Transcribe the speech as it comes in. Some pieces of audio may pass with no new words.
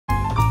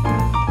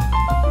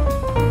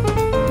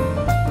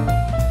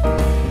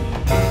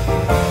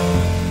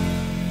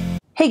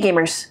Hey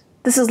gamers,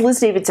 this is Liz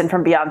Davidson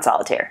from Beyond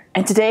Solitaire,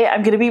 and today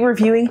I'm going to be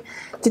reviewing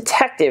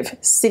Detective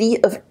City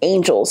of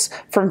Angels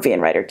from Van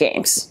Ryder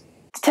Games.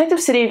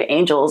 Detective City of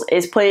Angels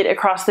is played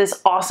across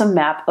this awesome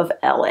map of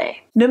LA.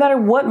 No matter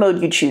what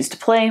mode you choose to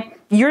play,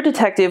 your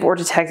detective or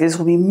detectives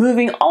will be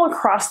moving all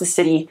across the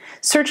city,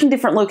 searching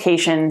different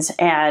locations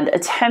and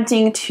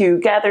attempting to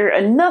gather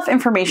enough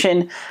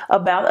information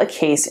about a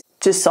case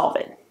to solve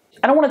it.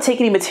 I don't want to take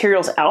any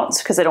materials out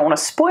because I don't want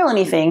to spoil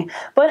anything,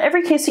 but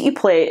every case that you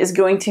play is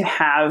going to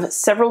have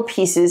several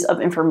pieces of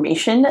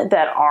information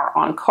that are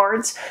on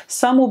cards.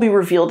 Some will be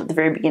revealed at the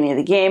very beginning of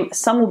the game,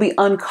 some will be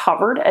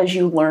uncovered as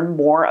you learn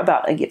more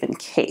about a given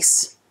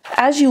case.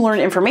 As you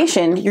learn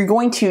information, you're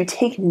going to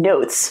take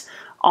notes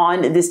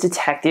on this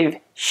detective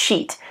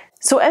sheet.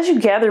 So as you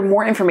gather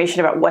more information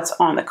about what's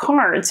on the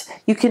cards,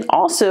 you can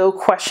also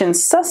question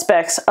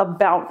suspects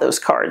about those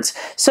cards.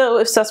 So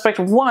if suspect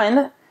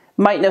 1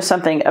 might know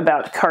something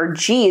about card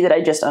G that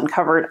I just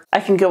uncovered,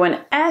 I can go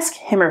and ask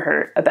him or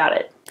her about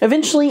it.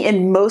 Eventually,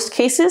 in most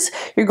cases,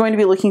 you're going to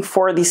be looking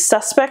for the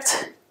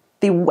suspect,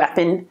 the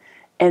weapon,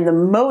 and the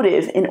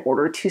motive in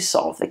order to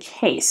solve the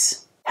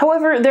case.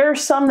 However, there are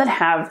some that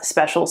have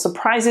special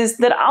surprises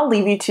that I'll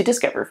leave you to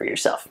discover for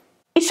yourself.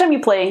 Each time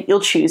you play,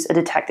 you'll choose a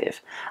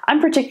detective.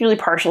 I'm particularly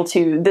partial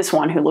to this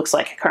one who looks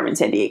like Carmen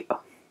Sandiego.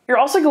 You're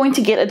also going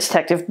to get a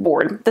detective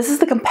board. This is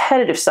the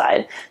competitive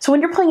side. So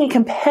when you're playing a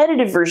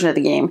competitive version of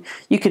the game,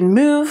 you can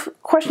move,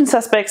 question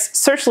suspects,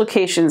 search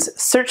locations,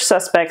 search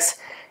suspects,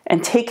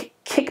 and take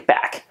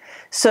kickback.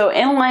 So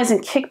analyze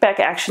and kickback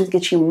actions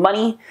get you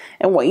money,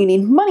 and what you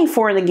need money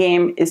for in the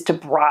game is to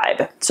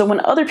bribe. So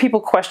when other people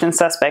question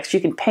suspects, you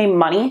can pay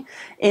money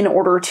in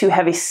order to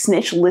have a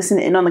snitch listen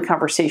in on the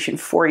conversation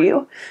for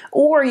you,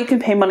 or you can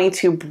pay money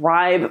to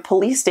bribe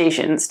police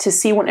stations to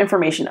see what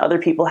information other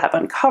people have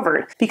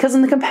uncovered. Because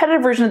in the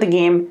competitive version of the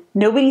game,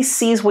 nobody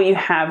sees what you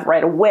have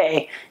right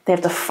away. They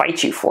have to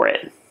fight you for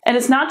it. And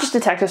it's not just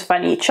detectives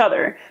fighting each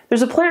other.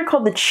 There's a player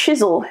called the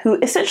Chisel who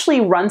essentially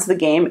runs the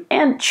game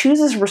and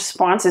chooses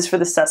responses for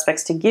the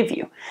suspects to give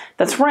you.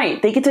 That's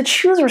right, they get to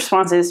choose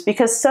responses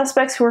because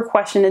suspects who are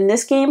questioned in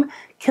this game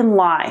can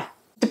lie.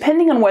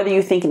 Depending on whether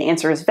you think an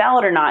answer is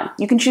valid or not,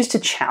 you can choose to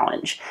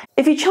challenge.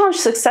 If you challenge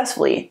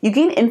successfully, you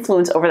gain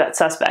influence over that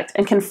suspect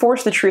and can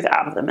force the truth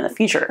out of them in the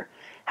future.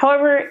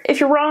 However, if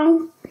you're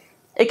wrong,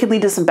 it could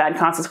lead to some bad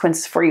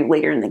consequences for you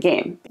later in the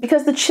game,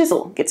 because the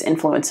Chisel gets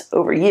influence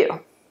over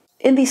you.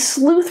 In the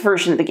sleuth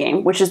version of the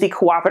game, which is the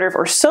cooperative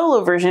or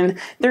solo version,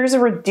 there is a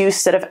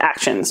reduced set of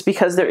actions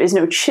because there is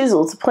no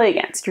Chisel to play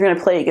against. You're going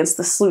to play against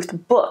the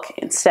sleuth book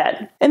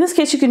instead. In this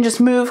case, you can just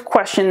move,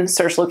 question,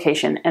 search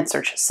location, and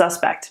search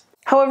suspect.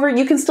 However,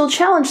 you can still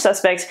challenge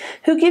suspects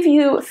who give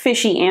you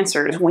fishy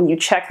answers when you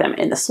check them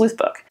in the sleuth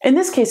book. In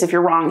this case, if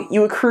you're wrong,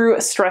 you accrue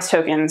stress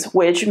tokens,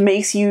 which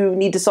makes you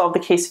need to solve the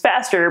case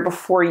faster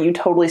before you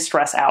totally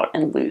stress out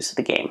and lose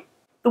the game.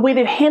 The way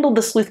they've handled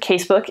the sleuth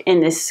casebook in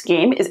this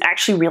game is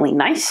actually really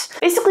nice.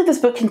 Basically, this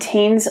book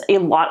contains a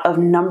lot of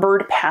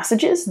numbered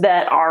passages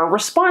that are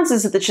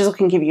responses that the Chisel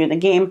can give you in the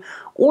game,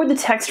 or the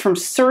text from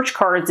search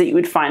cards that you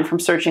would find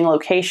from searching a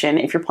location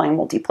if you're playing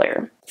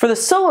multiplayer. For the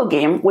solo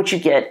game, what you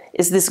get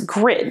is this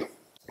grid.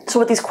 So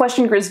what these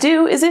question grids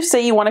do is if, say,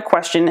 you want to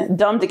question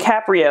Dom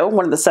DiCaprio,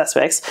 one of the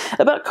suspects,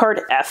 about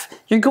card F,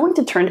 you're going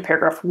to turn to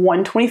paragraph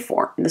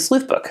 124 in the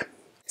sleuth book.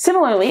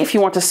 Similarly, if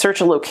you want to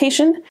search a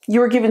location,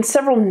 you are given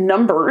several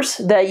numbers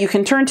that you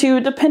can turn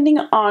to depending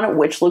on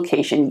which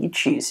location you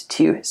choose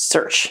to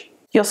search.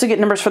 You also get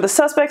numbers for the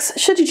suspects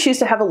should you choose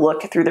to have a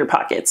look through their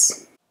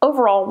pockets.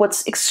 Overall,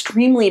 what's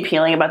extremely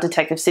appealing about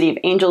Detective City of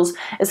Angels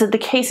is that the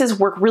cases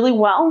work really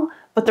well,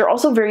 but they're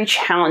also very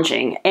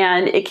challenging,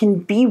 and it can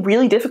be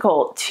really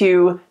difficult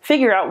to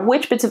figure out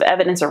which bits of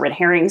evidence are red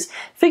herrings,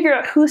 figure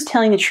out who's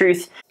telling the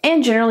truth,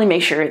 and generally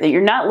make sure that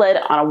you're not led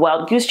on a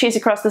wild goose chase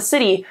across the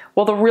city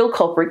while the real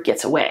culprit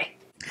gets away.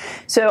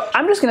 So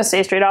I'm just going to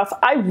say straight off,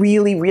 I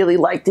really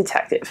like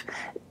Detective.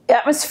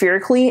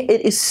 Atmospherically,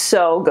 it is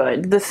so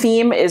good. The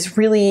theme is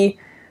really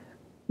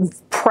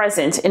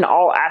present in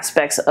all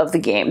aspects of the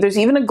game. There's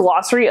even a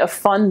glossary of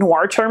fun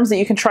noir terms that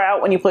you can try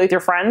out when you play with your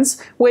friends,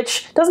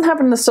 which doesn't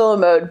happen in the solo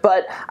mode,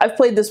 but I've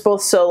played this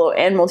both solo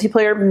and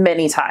multiplayer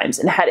many times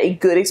and had a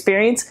good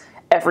experience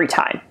every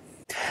time.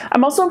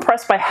 I'm also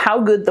impressed by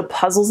how good the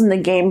puzzles in the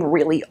game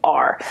really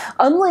are.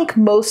 Unlike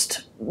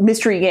most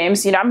mystery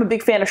games, I'm a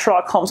big fan of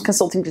Sherlock Holmes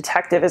Consulting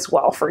Detective as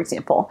well, for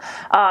example.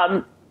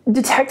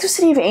 Detective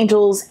City of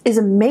Angels is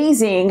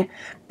amazing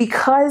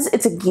because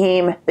it's a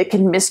game that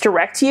can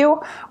misdirect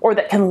you or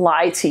that can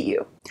lie to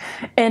you.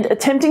 And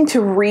attempting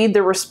to read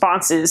the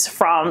responses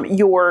from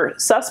your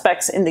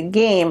suspects in the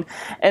game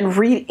and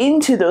read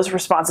into those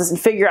responses and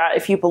figure out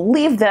if you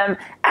believe them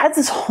adds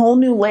this whole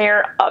new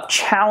layer of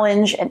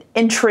challenge and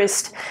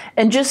interest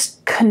and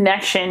just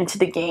connection to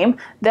the game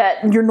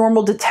that your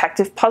normal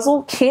detective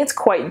puzzle can't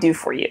quite do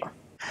for you.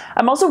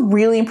 I'm also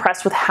really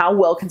impressed with how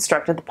well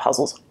constructed the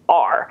puzzles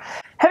are.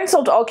 Having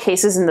solved all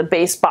cases in the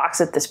base box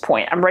at this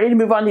point, I'm ready to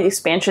move on to the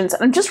expansions,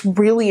 and I'm just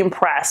really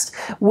impressed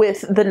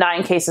with the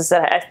 9 cases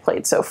that I've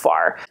played so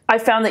far. I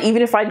found that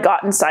even if I'd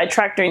gotten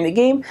sidetracked during the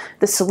game,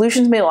 the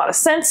solutions made a lot of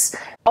sense.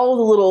 All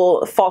the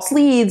little false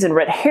leads and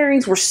red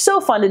herrings were so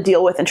fun to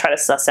deal with and try to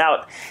suss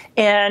out.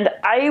 And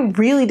I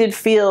really did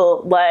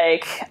feel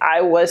like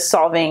I was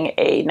solving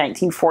a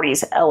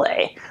 1940s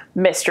LA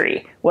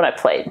mystery when I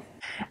played.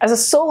 As a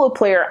solo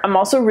player, I'm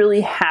also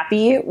really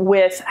happy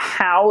with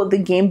how the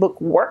game book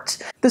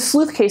worked. The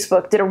Sleuth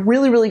Casebook did a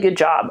really good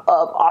job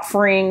of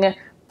offering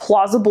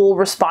plausible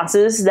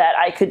responses that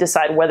I could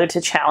decide whether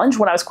to challenge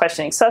when I was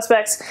questioning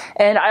suspects.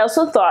 And I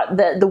also thought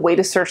that the way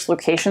to search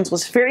locations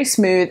was very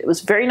smooth, it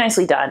was very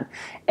nicely done,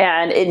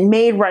 and it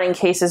made running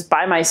cases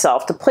by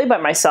myself, to play by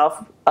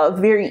myself, a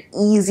very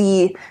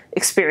easy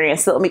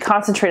experience that let me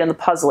concentrate on the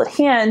puzzle at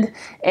hand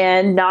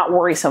and not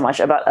worry so much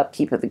about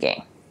upkeep of the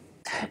game.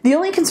 The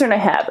only concern I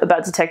have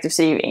about Detective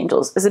City of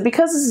Angels is that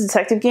because it's a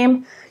detective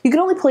game, you can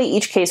only play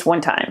each case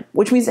one time,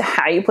 which means that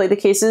how you play the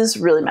cases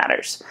really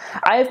matters.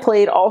 I have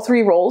played all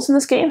 3 roles in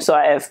this game, so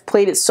I have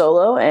played it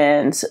solo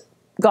and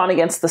gone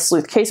against the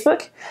Sleuth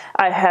Casebook.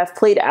 I have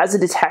played as a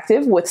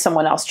detective with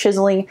someone else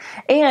chiseling,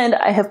 and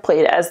I have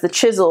played as the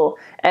chisel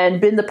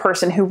and been the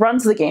person who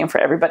runs the game for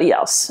everybody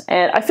else.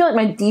 And I feel like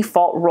my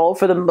default role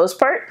for the most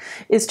part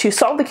is to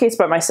solve the case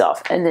by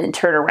myself and then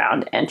turn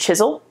around and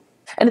chisel.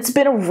 And it's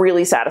been a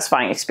really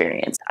satisfying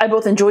experience. I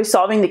both enjoy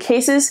solving the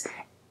cases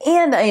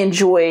and I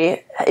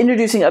enjoy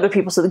introducing other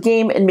people to the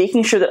game and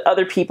making sure that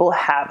other people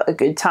have a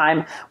good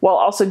time while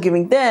also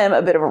giving them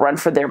a bit of a run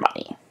for their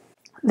money.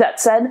 That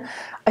said,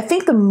 I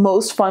think the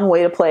most fun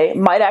way to play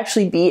might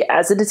actually be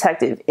as a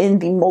detective in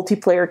the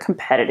multiplayer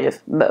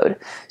competitive mode.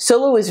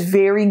 Solo is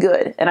very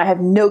good, and I have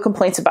no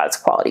complaints about its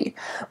quality,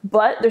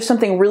 but there's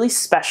something really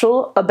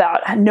special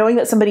about knowing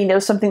that somebody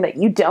knows something that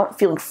you don't,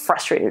 feeling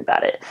frustrated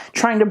about it,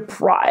 trying to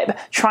bribe,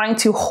 trying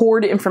to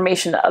hoard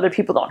information that other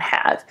people don't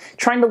have,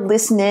 trying to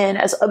listen in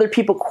as other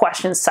people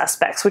question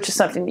suspects, which is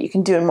something that you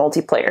can do in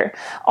multiplayer.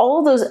 All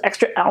of those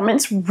extra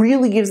elements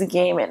really gives the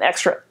game an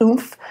extra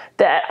oomph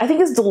that I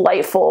think is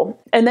delightful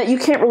and that you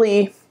can't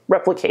really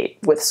replicate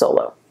with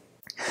solo.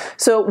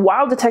 So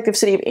while Detective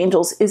City of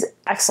Angels is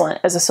excellent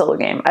as a solo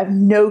game, I have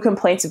no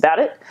complaints about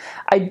it.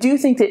 I do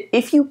think that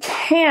if you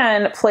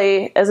can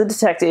play as a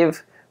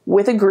detective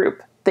with a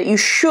group, that you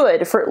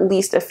should for at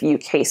least a few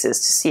cases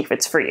to see if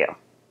it's for you.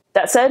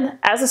 That said,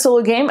 as a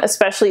solo game,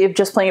 especially if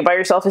just playing it by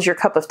yourself is your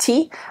cup of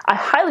tea, I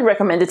highly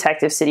recommend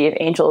Detective City of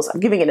Angels. I'm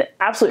giving it an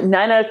absolute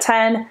 9 out of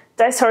 10.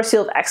 Dice Tower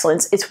Seal of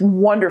Excellence. It's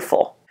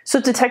wonderful. So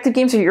if detective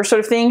games are your sort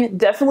of thing,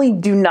 definitely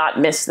do not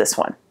miss this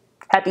one.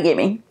 Happy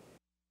gaming.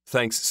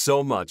 Thanks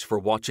so much for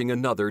watching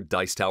another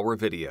Dice Tower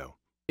video.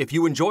 If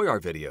you enjoy our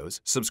videos,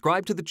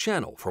 subscribe to the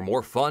channel for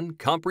more fun,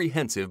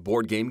 comprehensive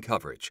board game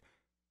coverage.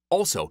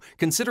 Also,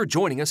 consider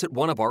joining us at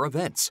one of our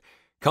events.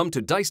 Come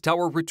to Dice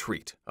Tower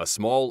Retreat, a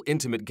small,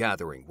 intimate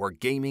gathering where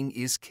gaming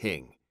is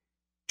king.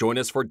 Join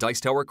us for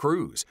Dice Tower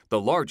Cruise,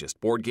 the largest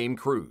board game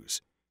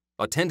cruise.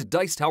 Attend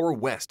Dice Tower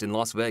West in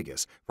Las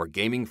Vegas for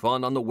gaming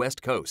fun on the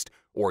West Coast,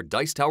 or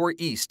Dice Tower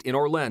East in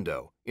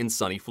Orlando in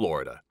sunny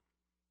Florida.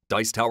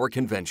 Dice Tower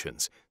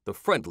Conventions, the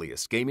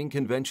friendliest gaming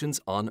conventions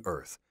on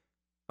Earth.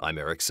 I'm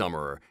Eric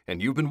Summerer,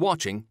 and you've been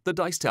watching The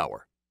Dice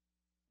Tower.